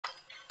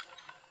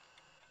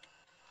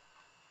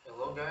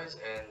Hello guys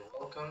and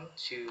welcome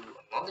to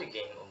another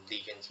game of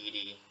Legion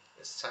TD.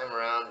 This time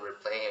around we're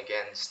playing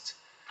against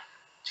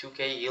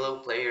 2K ELO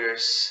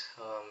players.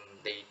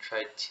 They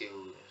tried to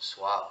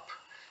swap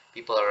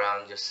people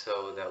around just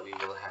so that we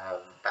will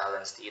have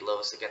balanced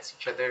ELOs against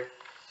each other.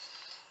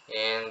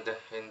 And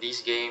in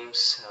these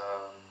games,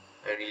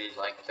 I really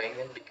like playing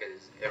them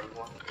because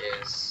everyone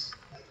is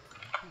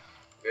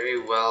very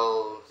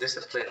well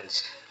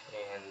disciplined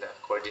and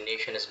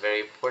coordination is very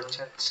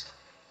important.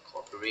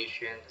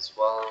 Cooperation as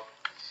well.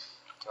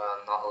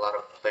 Not a lot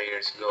of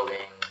players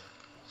going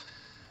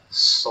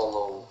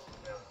solo,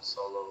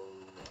 solo.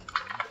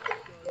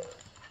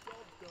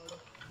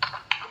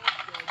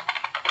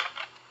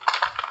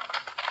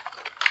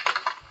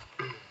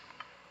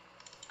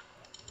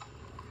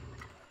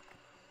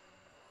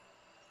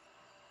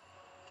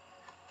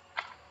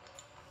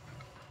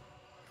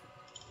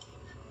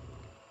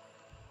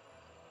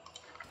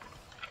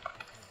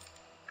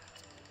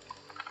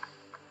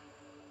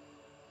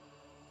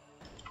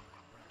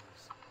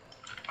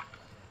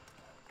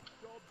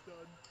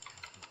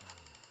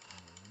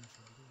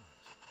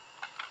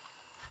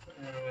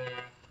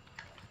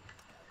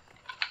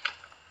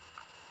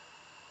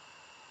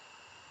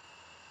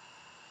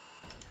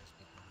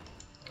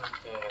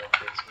 Okay,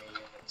 place my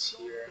units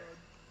here.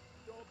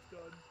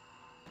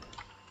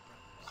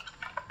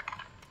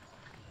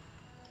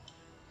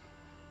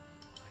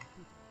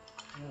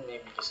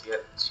 Maybe just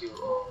get two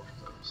of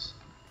those.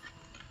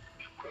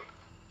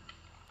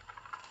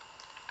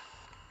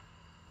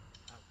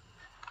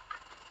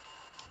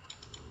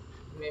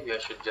 Maybe I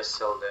should just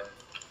sell them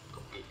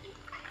completely.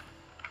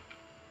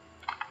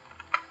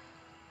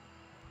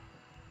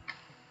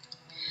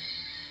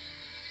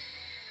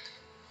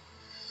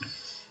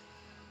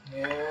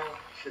 Yeah,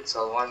 should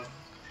sell one.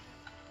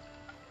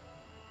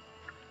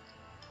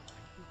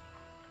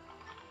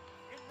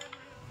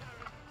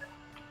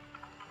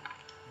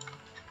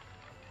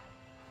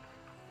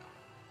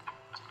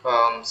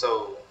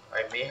 So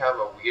I may have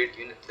a weird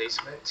unit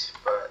placement,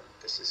 but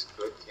this is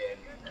good in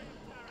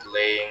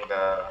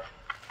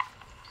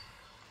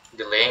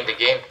delaying the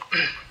game.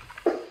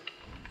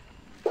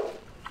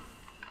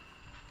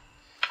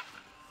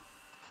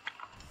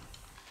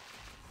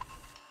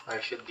 I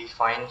should be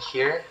fine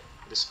here,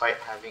 despite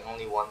having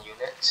only one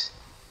unit,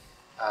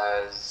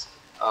 as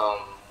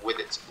with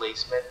its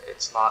placement,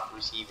 it's not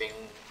receiving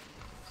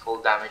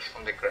full damage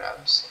from the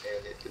grabs,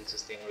 and it can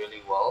sustain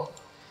really well.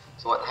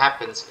 So what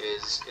happens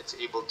is um, it's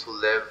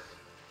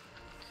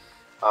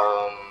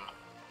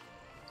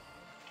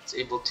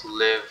able to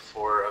live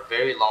for a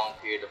very long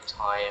period of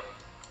time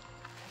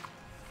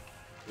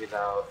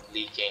without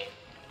leaking.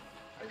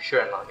 I'm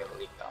sure I'm not gonna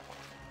leak that one.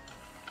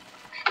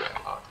 I'm sure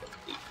I'm not gonna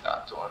leak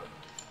that one.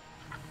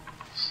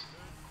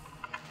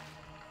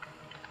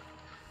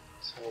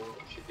 So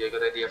it should be a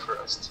good idea for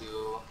us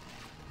to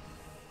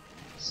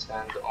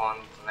send on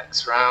the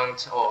next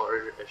round,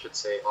 or I should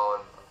say on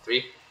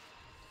 3.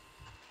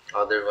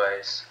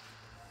 Otherwise,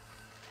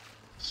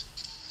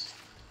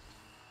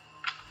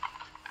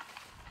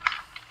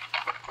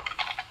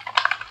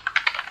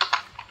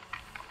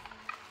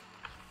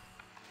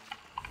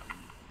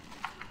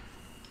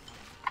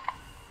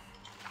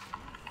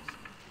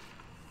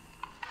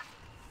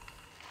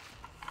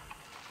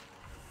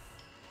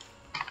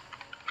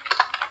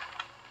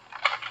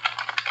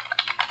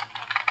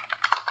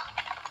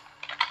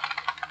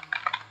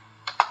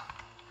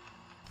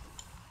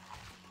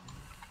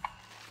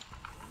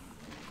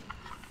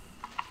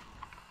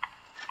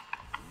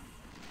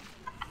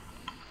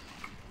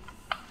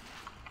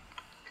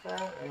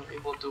 I'm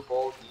able to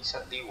hold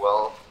decently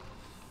well.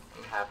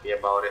 I'm happy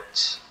about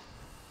it.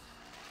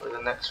 For the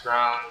next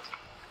round,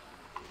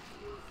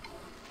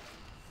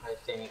 I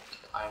think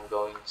I'm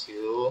going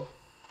to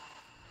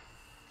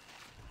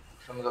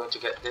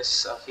get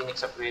this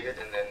Phoenix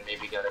upgraded and then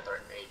maybe get a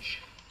Dark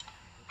Mage.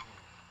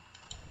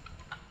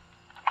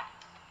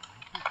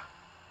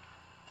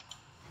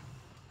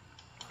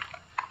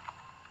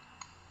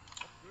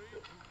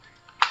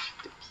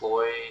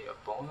 Deploy a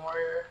Bone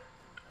Warrior,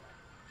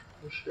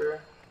 for sure.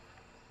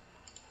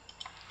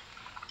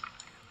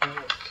 I'm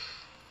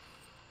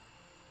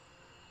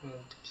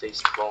going to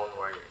place Bone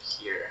Warrior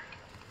here.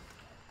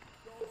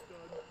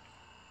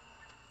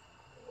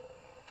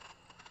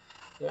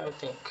 Yeah, I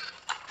think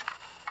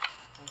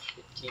I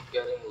should keep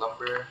getting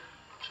lumber,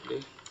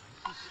 actually.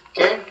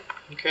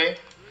 Okay.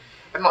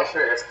 I'm not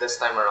sure if this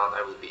time around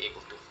I will be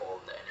able to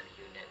fold the enemy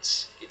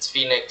units. It's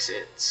Phoenix,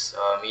 it's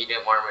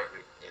medium armor,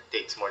 it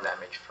takes more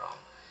damage from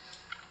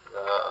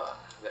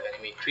the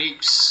enemy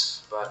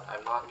creeps, but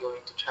I'm not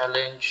going to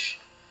challenge.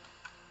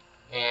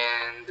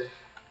 And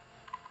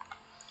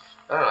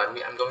I don't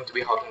know, I'm going to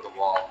be hogging the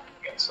wall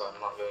again, so I'm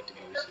not going to be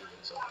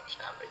receiving so much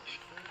damage.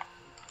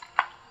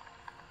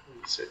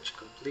 Research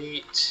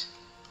complete.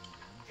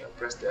 Okay, I'll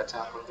press the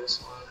attack on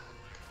this one.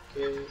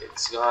 Okay,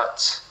 it's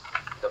got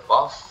the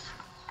buff.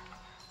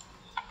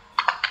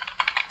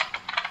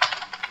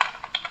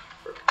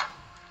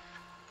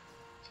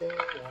 Okay,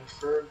 one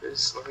Ferb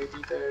is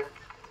already there.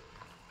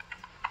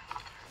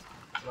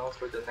 Now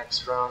for the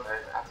next round,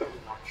 I'm actually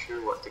not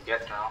sure what to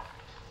get now.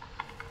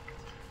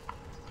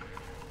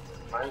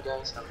 My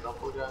guys have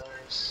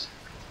doppelgangers.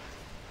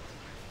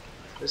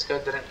 This guy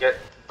didn't get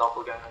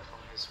doppelganger from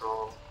his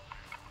roll,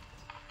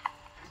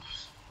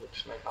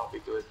 which might not be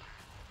good.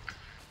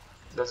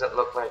 Doesn't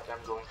look like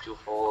I'm going to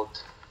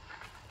hold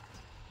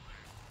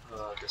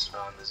this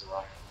round as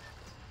well.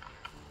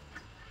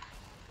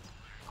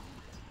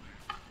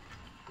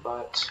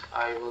 But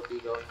I will be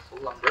going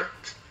full lumber,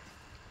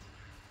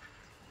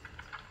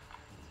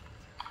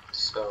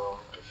 so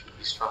I should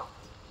be strong.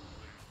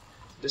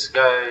 This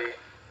guy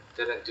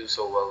didn't do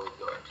so well with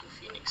going to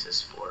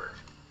Phoenixes for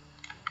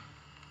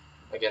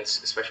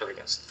especially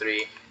against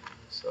 3.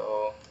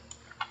 So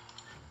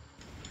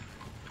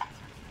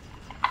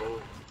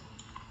oh,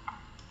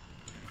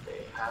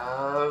 they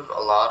have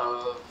a lot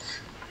of.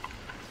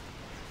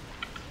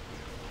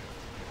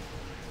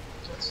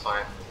 That's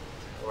fine.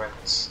 I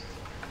went so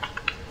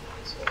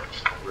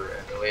much number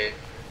anyway.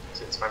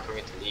 So it's fine for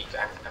me to leak.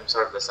 I'm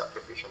sort of the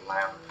sacrificial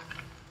lamb.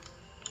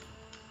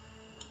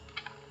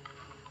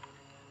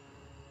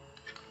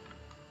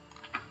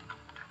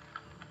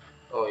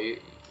 Oh,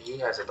 he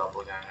has a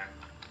doppelganger.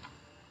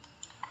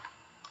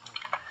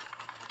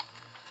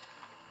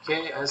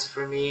 Okay, as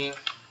for me,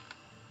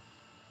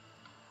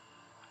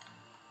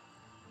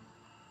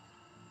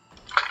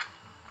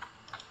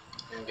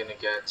 I'm gonna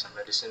get some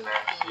medicine man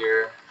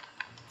here.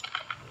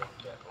 I'm gonna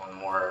get one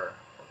more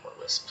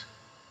wisp.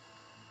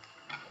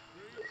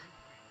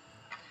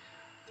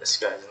 This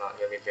guy is not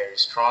gonna be very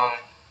strong.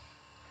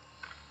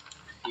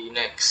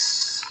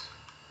 Phoenix,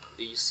 at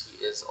least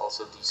he is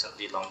also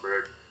decently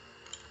lumbered.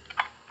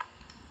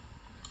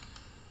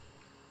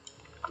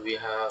 We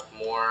have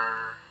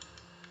more.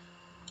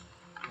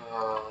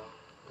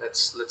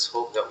 Let's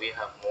hope that we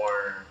have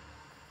more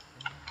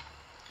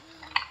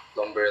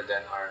lumber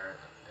than our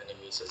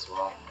enemies as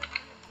well.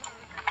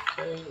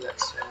 Okay,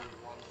 let's send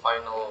one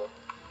final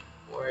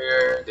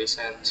warrior. They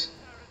sent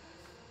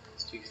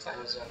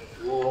 2,000.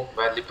 Ooh,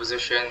 badly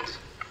positioned.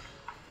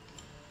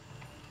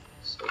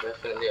 So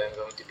definitely I'm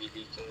going to be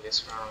leaking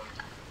this round.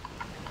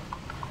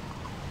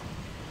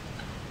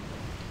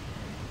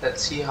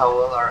 Let's see how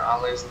well our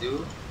allies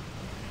do.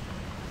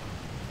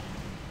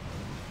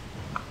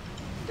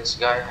 This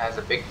guy has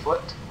a big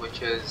foot,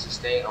 which is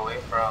staying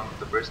away from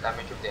the burst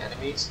damage of the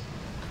enemies.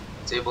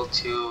 It's able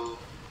to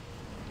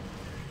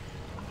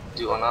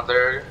do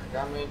another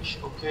damage.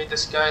 Okay,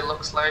 this guy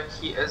looks like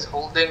he is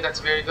holding. That's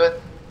very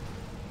good.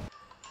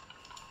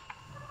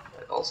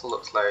 It also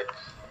looks like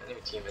the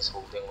enemy team is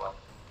holding well.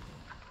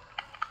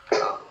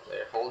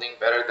 They're holding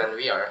better than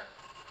we are,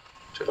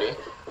 actually.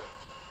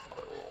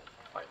 Oh,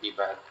 might be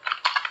bad.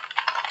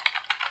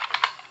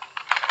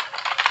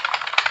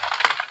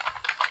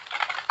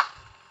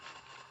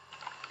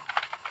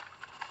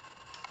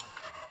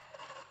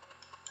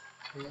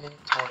 Okay,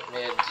 tank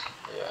mid.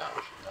 Yeah,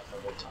 we should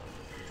definitely tank.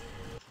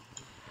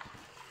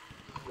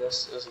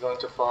 This is going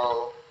to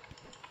fall.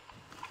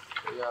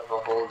 We have a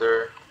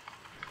holder.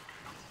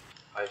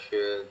 I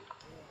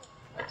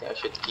think I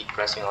should keep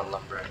pressing on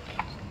lumber, I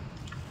think.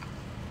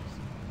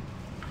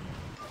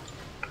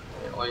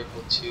 We're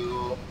able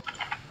to.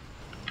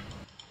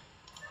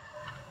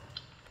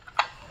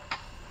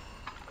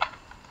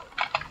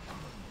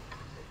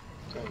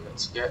 Okay,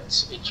 let's get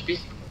HP.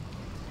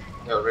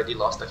 I already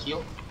lost a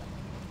heal.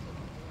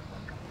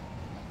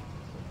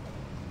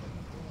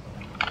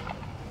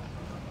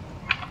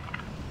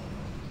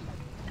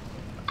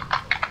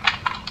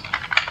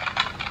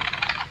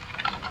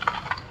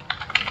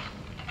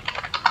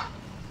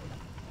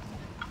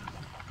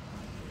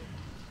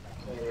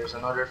 There's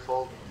another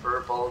full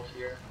fur bulk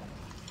here.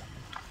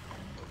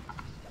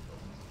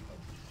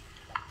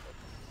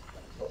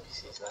 Hope he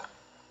sees that.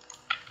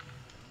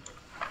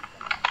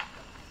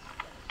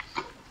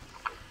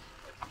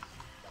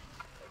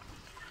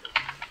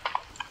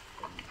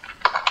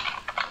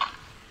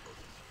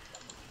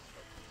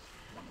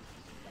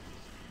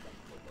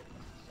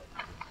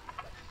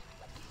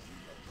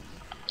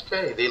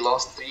 Okay, they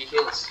lost 3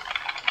 heals.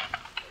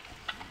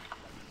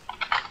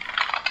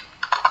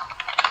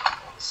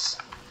 Nice.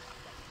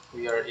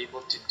 We are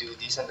able to do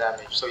decent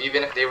damage. So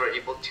even if they were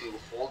able to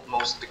hold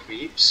most of the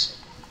creeps,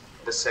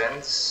 the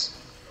Sens,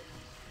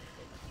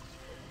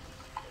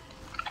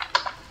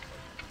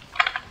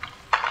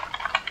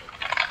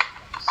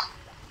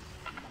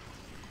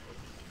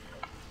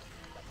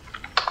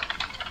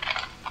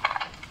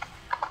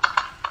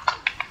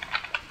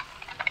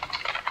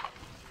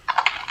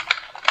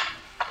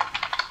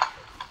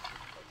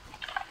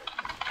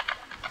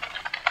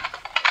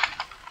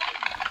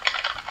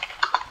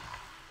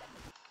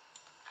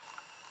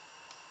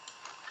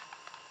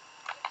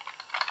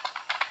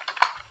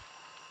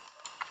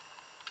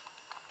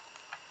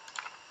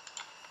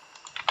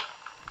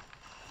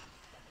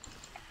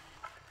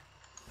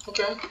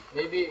 okay,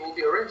 maybe it will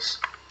be a race.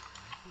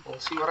 We'll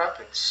see what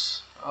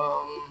happens.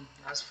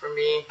 As for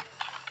me,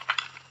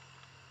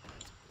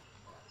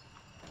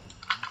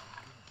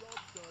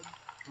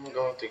 I'm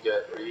going to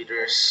get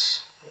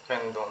readers. I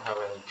kind of don't have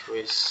any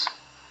choice.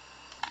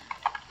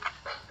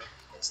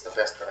 It's the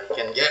best that I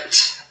can get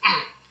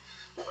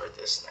for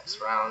this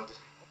next round.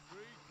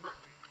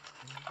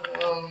 Are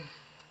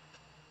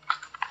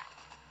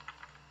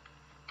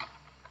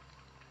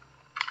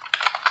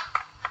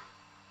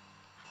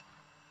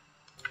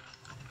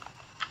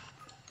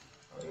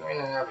we going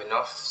to have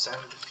enough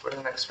sand for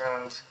the next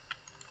round?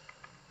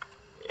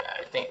 Yeah,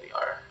 I think we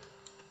are.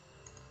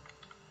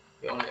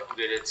 We only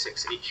upgraded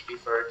 6 HP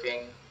for our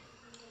king.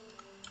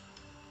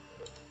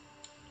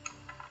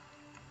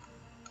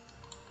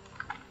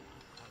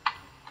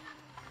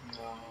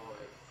 Now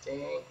I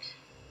think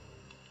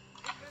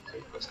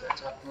 3%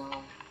 attack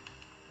now.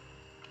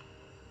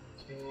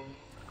 Okay.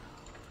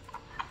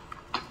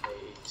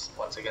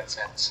 Once again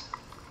sent.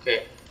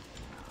 Okay.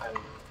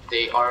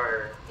 They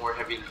are more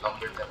heavily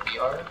lumbered than we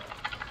are,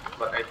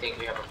 but I think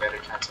we have a better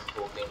chance of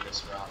holding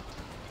this round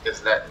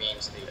because that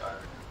means they are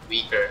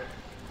weaker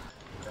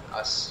than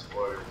us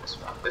for this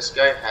round. This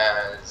guy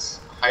has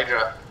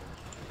Hydra.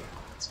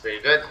 It's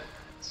very good.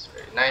 It's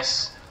very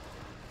nice.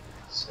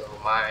 So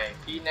my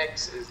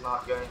Phoenix is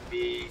not going to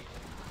be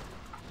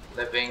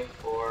living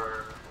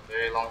for a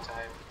very long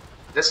time.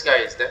 This guy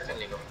is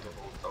definitely going to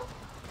hold though.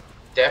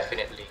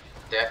 Definitely.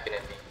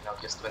 Now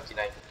just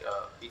 29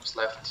 beeps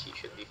left. He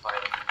should be fine.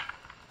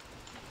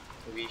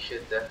 We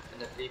should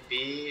definitely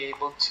be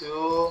able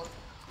to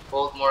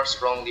hold more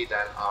strongly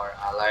than our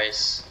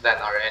allies, than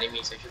our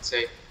enemies, I should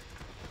say.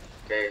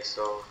 Okay,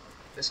 so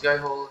this guy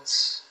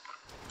holds.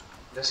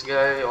 This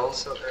guy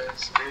also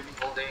is barely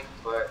holding,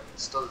 but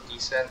still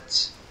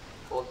decent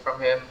hold from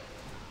him.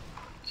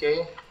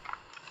 Okay,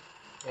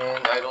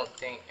 and I don't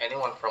think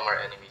anyone from our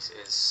enemies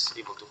is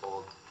able to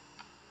hold.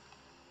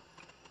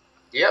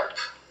 Yep,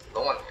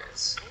 no one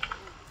is.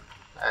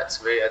 That's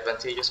very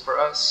advantageous for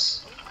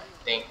us.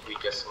 I think we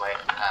just might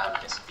have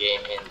this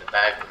game in the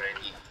bag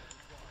already.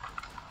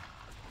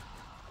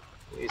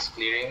 He's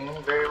clearing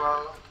very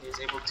well. He's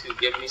able to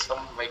give me some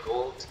of my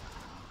gold.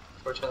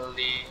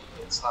 Fortunately,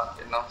 it's not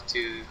enough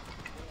to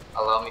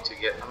allow me to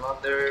get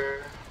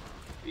another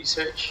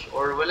research,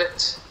 or will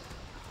it?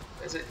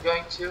 Is it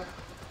going to?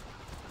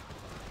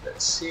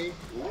 Let's see.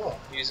 Ooh,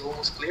 he's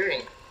almost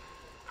clearing.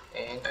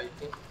 And I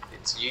think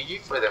it's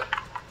GG for them.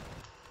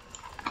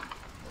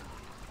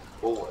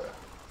 Oh,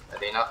 are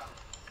they not?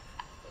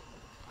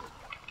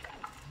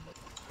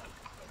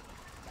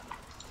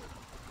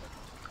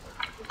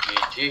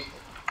 GG.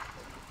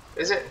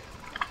 Is it?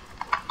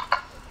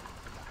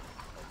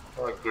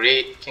 Oh,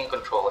 great king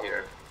control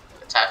here.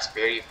 Attacks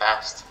very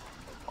fast.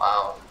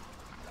 Wow.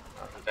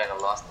 He kind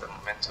of lost the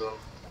momentum.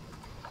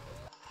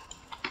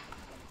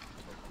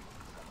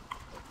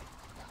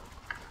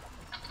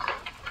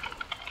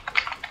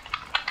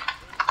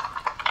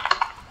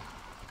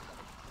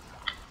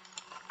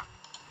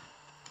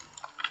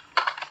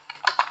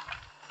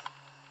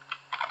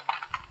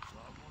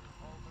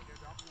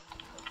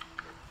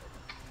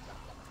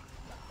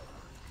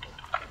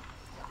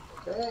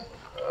 Okay,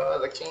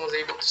 the king was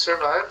able to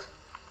survive.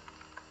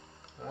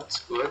 That's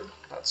good,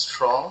 that's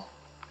strong.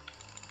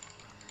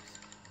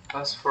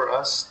 As for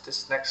us,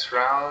 this next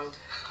round,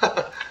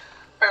 I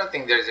don't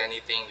think there's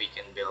anything we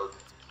can build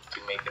to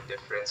make a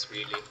difference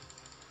really.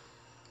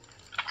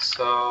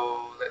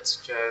 So let's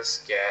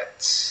just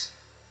get,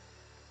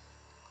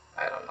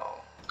 I don't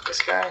know,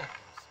 this guy.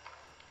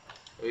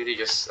 Really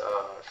just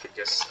should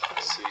just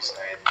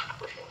suicide,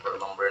 pushing for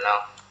lumber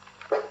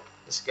now.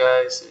 This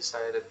guy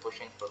suicided,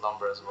 pushing for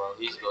lumber as well.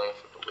 He's going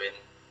for the win.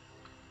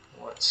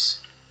 Let's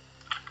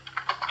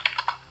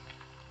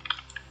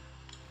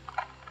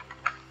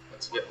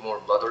get more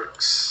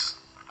bloodworks.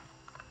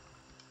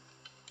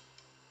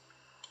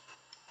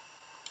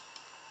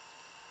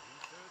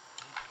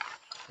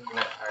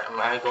 Am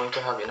I going to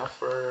have enough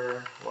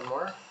for one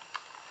more?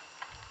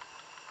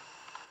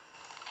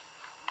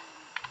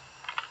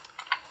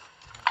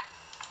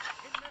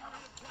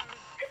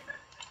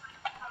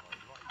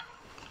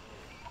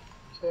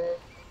 Okay.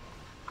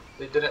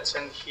 They didn't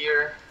send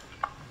here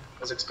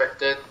as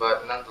expected,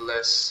 but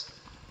nonetheless,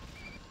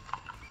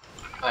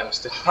 I'm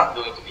still not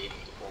going to be able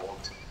to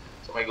hold.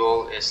 So my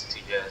goal is to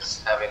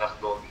just have enough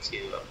gold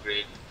to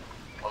upgrade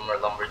one more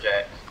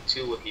lumberjack.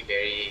 2 would be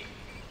very,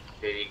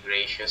 very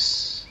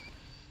gracious,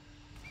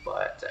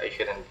 but I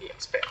shouldn't be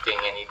expecting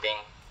anything.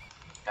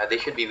 They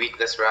should be weak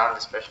this round,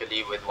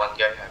 especially with one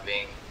guy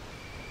having,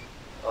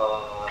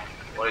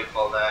 what do you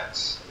call that?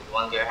 With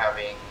one guy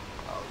having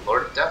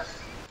Lord of Death.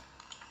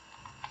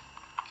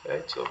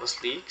 Okay, 2 of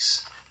us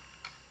leaks,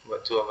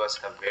 but 2 of us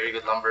have very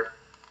good lumber.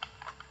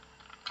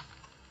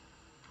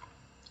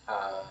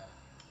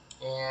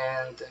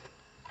 And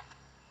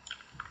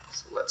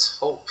so let's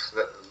hope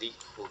that the leak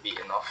will be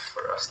enough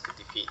for us to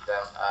defeat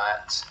them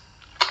at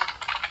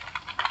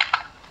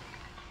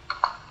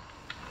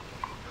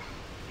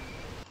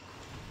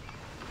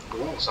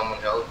ooh, someone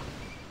held.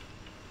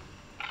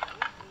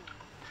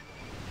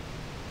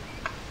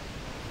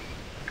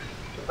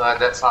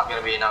 That's not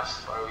gonna be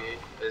enough, are we?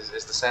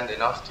 Is the sand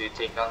enough to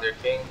take down their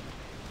king?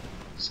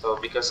 So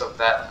because of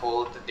that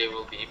hold, they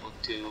will be able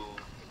to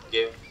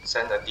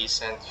send a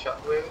decent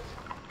shockwave.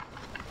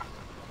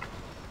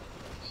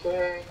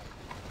 Okay,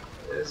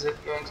 Is it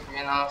going to be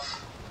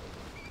enough?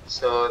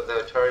 So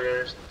the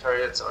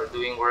chariots are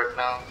doing work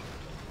now.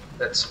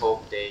 Let's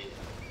hope they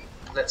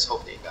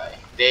die.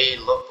 They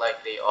look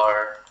like they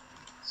are.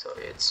 So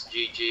it's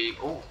GG.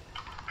 Oh,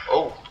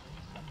 oh,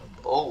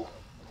 oh.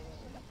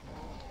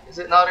 Is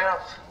it not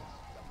enough?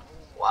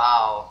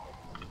 Wow.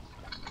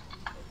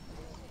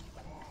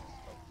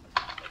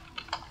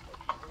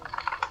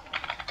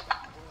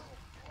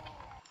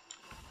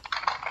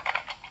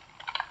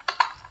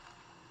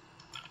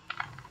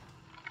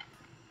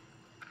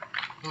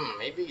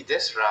 Maybe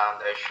this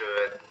round I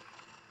should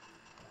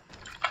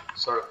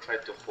sort of try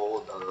to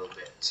hold a little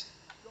bit,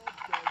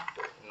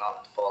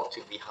 not fall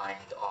too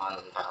behind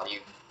on value.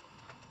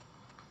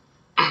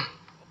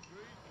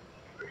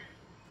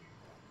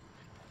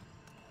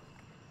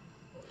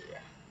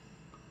 Yeah.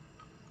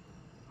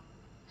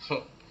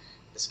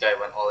 This guy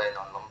went all in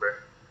on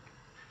lumber,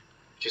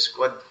 which is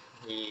good.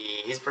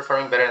 He's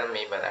performing better than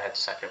me, but I had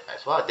to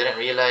sacrifice. Wow, I didn't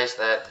realize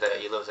that the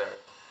elos are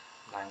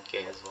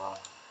 9k as well.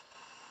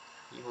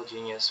 Evil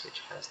Genius, which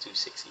has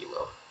 2-6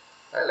 elo.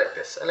 I like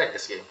this. I like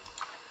this game.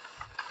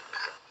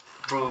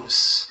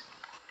 Proves.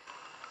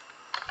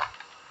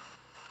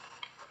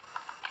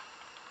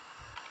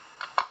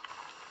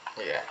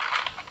 Yeah.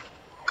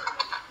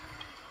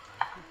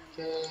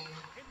 Okay.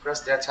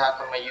 Press the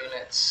attack on my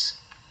units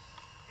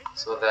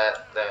so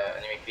that the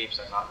enemy creeps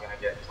are not gonna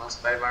get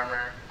 +5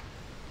 armor.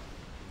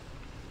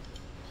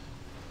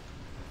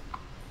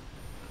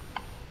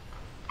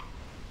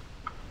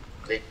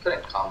 They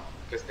couldn't come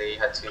because they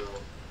had to.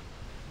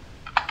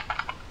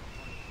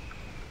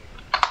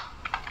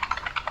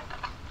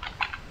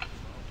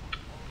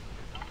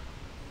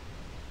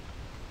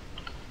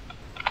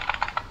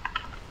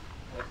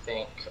 I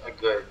think a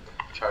good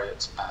chariot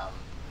spam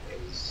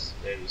is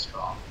very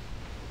strong.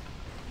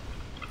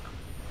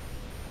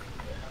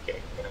 Yeah,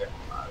 okay,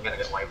 I'm gonna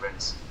get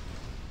wyverns.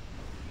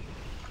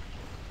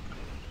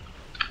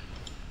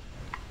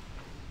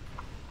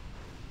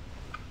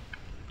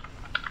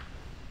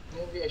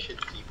 Maybe I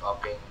should keep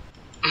upping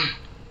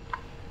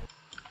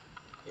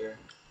here.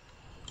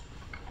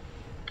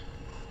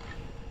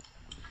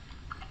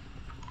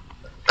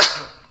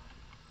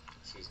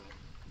 Excuse me.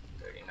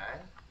 39.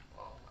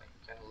 Well, I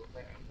kind of look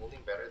like I'm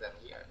holding better than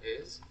he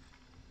is.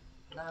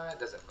 Nah, it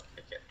doesn't look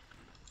like it.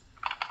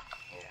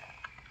 Yeah.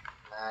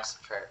 Mass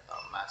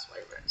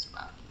wyvern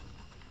spam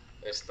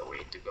is the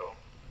way to go.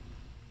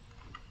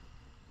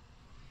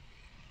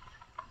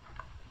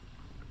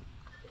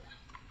 Yeah.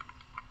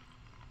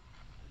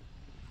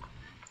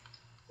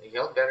 He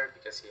held better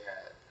because he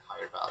had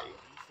higher value.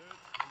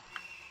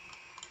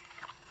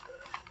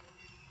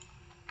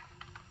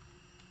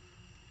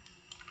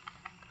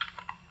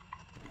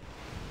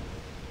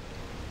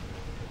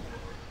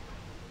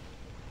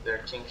 Their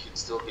king should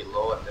still be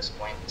low at this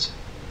point.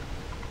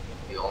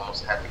 They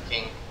almost had the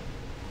king.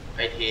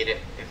 I'd hate it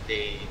if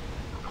they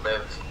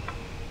live.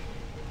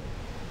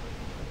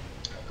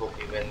 I hope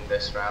we win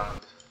this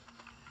round.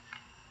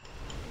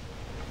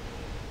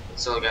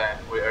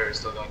 We're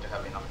still going to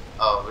have enough.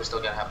 Oh, we're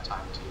still gonna have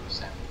time to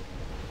send.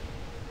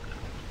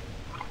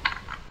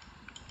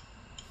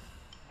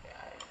 Yeah,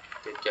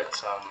 I did get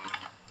some.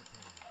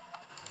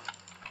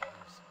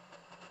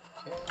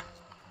 Okay.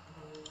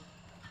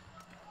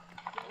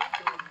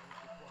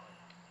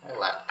 I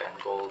lack 10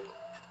 gold.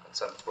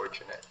 That's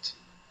unfortunate.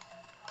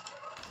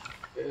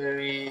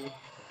 Very,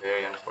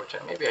 very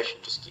unfortunate. Maybe I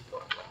should just keep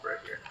going lumber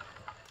here.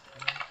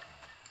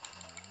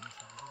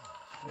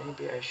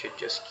 Maybe I should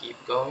just keep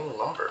going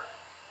lumber.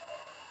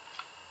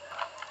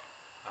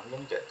 I'm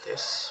gonna get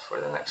this for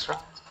the next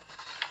round.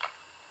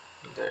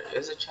 There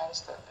is a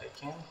chance that I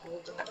can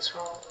hold the next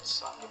round,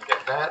 so I'm gonna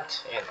get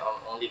that, and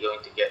I'm only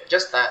going to get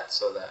just that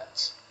so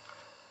that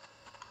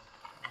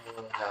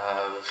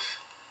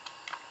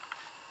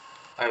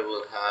I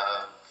will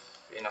have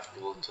enough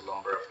gold to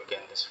lumber up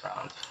again this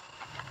round.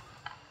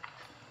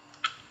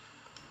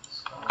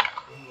 So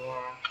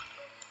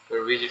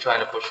we're really trying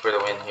to push for the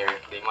win here.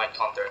 They might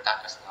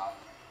counter-attack us now,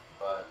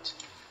 but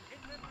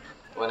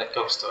when it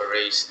comes to a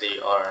race, they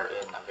are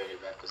in a very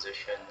bad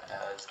position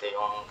as they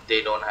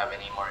don't have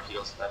any more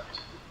heals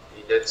left.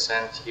 We did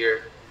send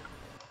here.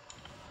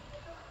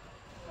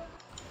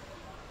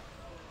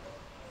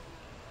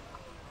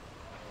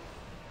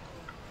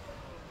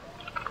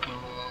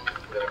 I'm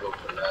gonna go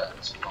for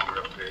that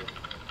lumber upgrade.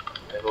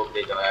 I hope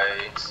they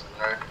die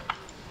sooner.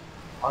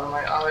 Are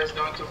my allies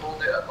going to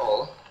hold it at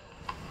all?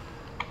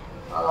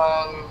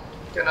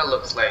 Kinda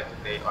looks like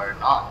they are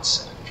not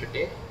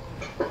actually.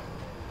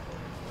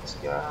 This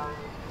guy,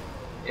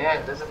 yeah,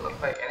 it doesn't look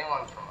like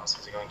anyone from us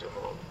is going to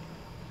hold.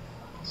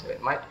 So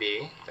it might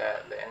be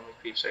that the enemy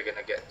creeps are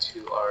gonna get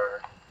to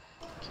our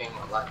king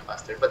a lot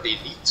faster, but they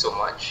lead so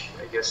much.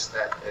 I guess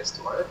that is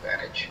to our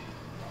advantage.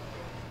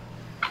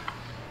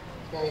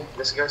 Okay,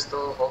 this guy's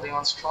still holding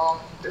on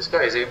strong. This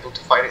guy is able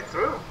to fight it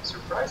through.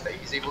 Surprised that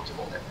he's able to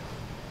hold it.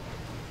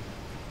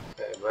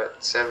 Okay,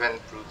 but 7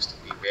 proves to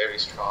be very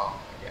strong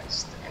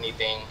against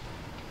anything,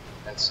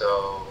 and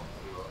so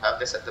we will have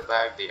this at the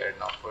back. They are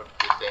not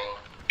forfeiting.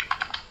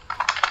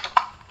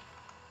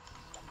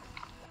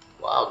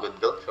 Wow. Wow, good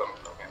build from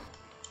him.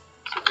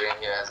 Considering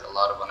he has a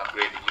lot of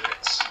unupgraded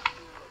units.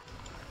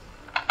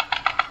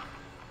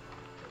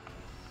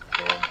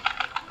 Okay.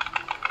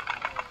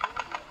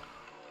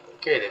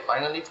 Okay, they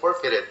finally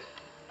forfeited.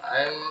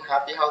 I'm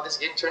happy how this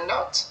game turned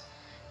out.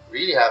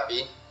 Really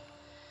happy.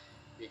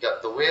 We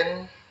got the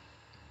win,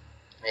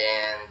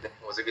 and it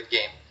was a good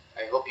game.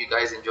 I hope you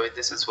guys enjoyed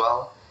this as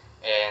well,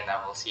 and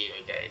I will see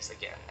you guys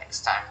again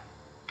next time.